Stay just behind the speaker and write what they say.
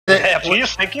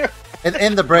please, thank you.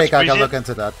 In the break, I can look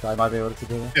into that. I might be able to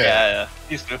do it. Yeah.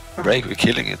 Please do. Break, we're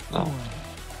killing it now.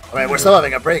 I mean, we're still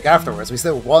having a break afterwards. We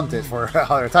still want it for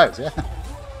other times, yeah?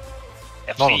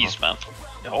 Yeah, No, please, man.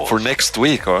 For next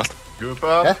week, or what? Group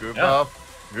up, Yeah. group up,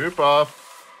 group up.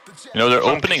 You know, they're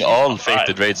opening all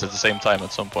fated raids at the same time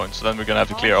at some point, so then we're gonna have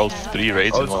to clear all 3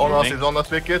 raids Oh, in it's one on us, meeting. it's on us,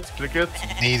 click it.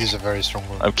 Need is a very strong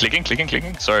word. I'm clicking.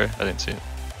 Sorry, I didn't see it.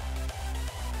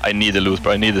 I need a loot,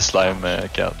 bro. I need a slime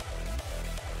cat.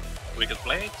 Wicked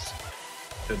blades.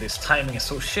 Dude, this timing is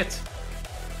so shit.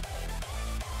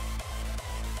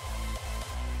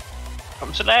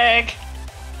 Comes a lag.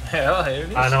 Yeah, here it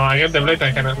is. I know, I get the blade,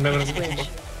 I cannot never.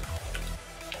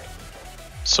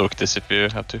 Soak this if you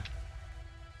have to.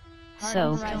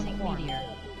 So, rising meteor.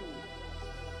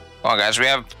 Well, guys, we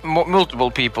have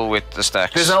multiple people with the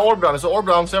stacks. There's an orb down,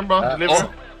 Sembra. Deliver.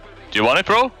 Do you want it,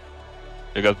 bro?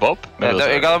 You got Bob?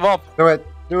 Yeah, you got a bob. Do it.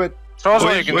 Do it. Show us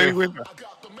what you can do.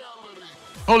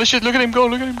 Holy shit, look at him go,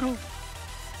 He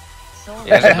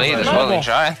has a blade as well, he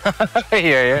try.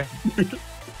 Yeah.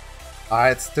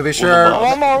 Alright, to be sure.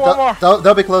 One more.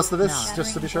 Don't be close to this,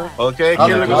 just to be sure. Okay, Oh,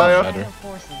 kill the no. Goliath.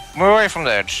 Move away from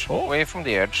the edge. Away from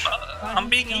the edge. I'm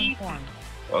being eaten.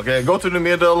 Okay, go to the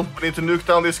middle. We need to nuke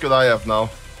down this Goliath now.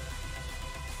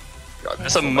 God,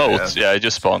 There's a moat. Yeah, I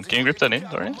just spawned. Can you grip that in,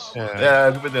 Dorians?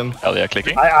 Yeah, do it in. Hell yeah,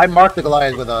 clicking. I marked the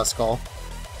Goliath with a skull.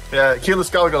 Yeah, kill the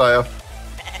Skull Goliath.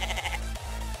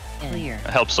 Clear.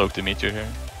 Help soak the meteor here.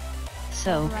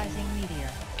 So, rising meteor.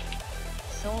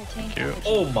 Soul taint. you.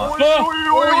 Oh my.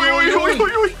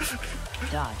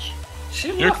 Dodge.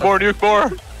 Nuke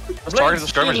more! Let's target the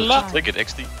skirmishers. Just click it,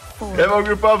 XD. Come on,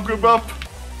 group up.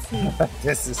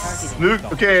 This is... Nuke,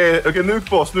 okay,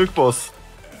 nuke boss.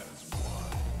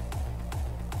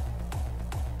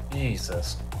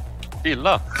 Jesus.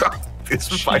 Chilla. This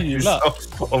fight is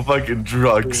on fucking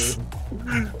drugs.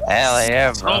 Hell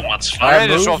yeah, So bro. much I fun.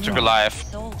 already swap to Goliath.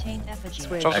 Soul taint effigy.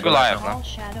 Swap to Goliath now. All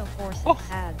shadow forces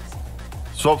adds.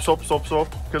 Swap.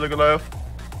 Kill the Goliath.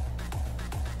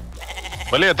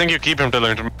 Well, I think you keep him till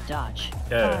intermediate. Dodge.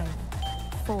 Yeah.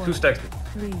 4, 2 stacks.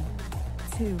 3,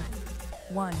 2,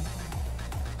 1.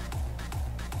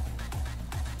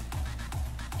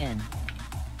 In.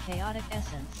 Chaotic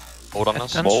essence. Hold on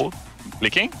us. Moat.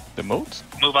 Clicking? The moat?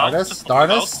 Move out.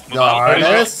 Darnus.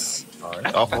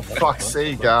 Oh, for fuck's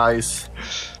sake, guys.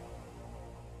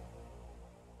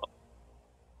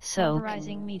 So,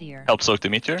 rising meteor. Help soak the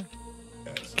meteor.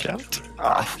 Can't.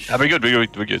 Yeah, we're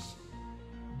good.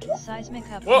 Seismic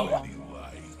Whoa.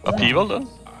 Upheaval though?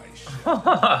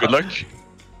 Good luck.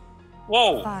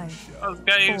 Whoa. 5, This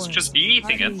guy is just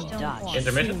eating it. Dodge.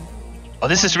 Intermission. Oh,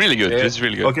 this is really good. This is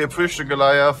really good. Okay, push the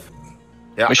Goliath.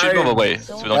 Yeah, We should move away,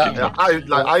 so we don't keep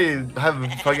I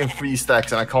have fucking 3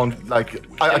 stacks and I can't, like,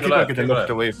 I can't get knocked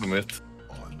away from it.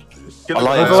 Kill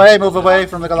the Goliath. Move away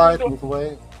from the Goliath, move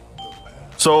away.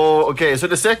 So, okay, so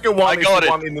the second one is got the it.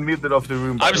 one in the middle of the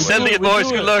room. by I'm the way. sending it, boys.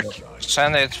 Good luck.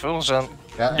 Send it full send.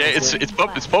 Yeah, Yeah,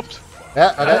 it's popped.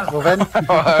 Yeah, okay, move in.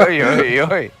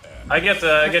 Oi. I get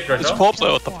Gresham. It's popped.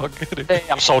 What the fuck?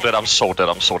 I'm so dead. I'm in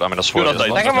a sword. not die.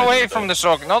 Take him away from the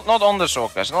sock. Not on the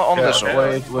sock, guys. Not on the sock.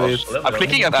 Wait. I'm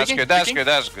clicking. That's good.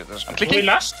 I'm clicking.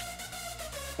 last?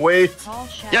 Wait. All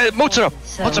shadow Yeah, moats are up.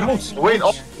 So, Moats are up. rising Wait, meteor.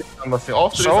 after this, I'm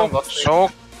not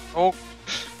Soak.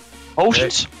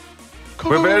 Potions.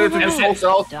 We're ready to do MC. folks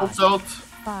out.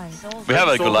 5, Soul We have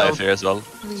a Sold Goliath out. here as well.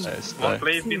 3, Nice. One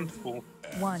blade in full.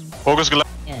 1. Focus Goliath.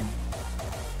 in.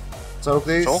 Soak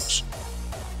these. Soaks.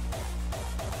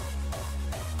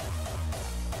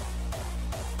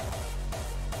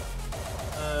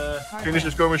 Finish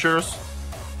the skirmishers.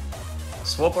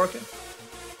 Swap working.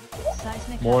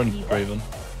 Seismic More in upheaval. Raven.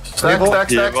 Stack.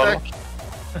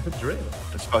 Drill.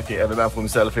 It's fucking every man for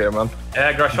himself here, man.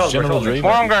 Gresham.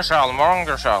 More on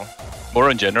Gershal. More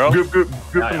in general. Group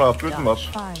them up.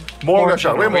 5, More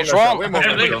Gershal, way more Which one?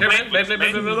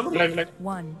 Gershal. Blade.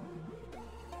 1.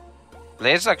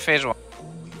 Blades like phase 1.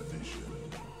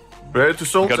 Ready to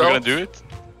soak We're gonna out. do it.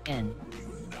 In.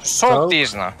 Soak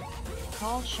these now.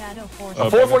 Call shadow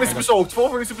forces. 4 needs to be soaked.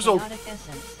 4 needs to be soaked. Chaotic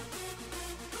essence.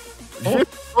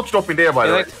 Not stopping there, by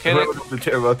the way.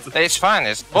 Kill it. It's fine.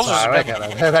 It's also Alright,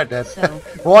 they're dead. So,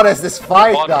 What is this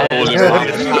fight now?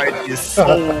 This fight is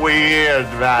so weird,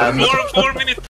 man. 4 minutes.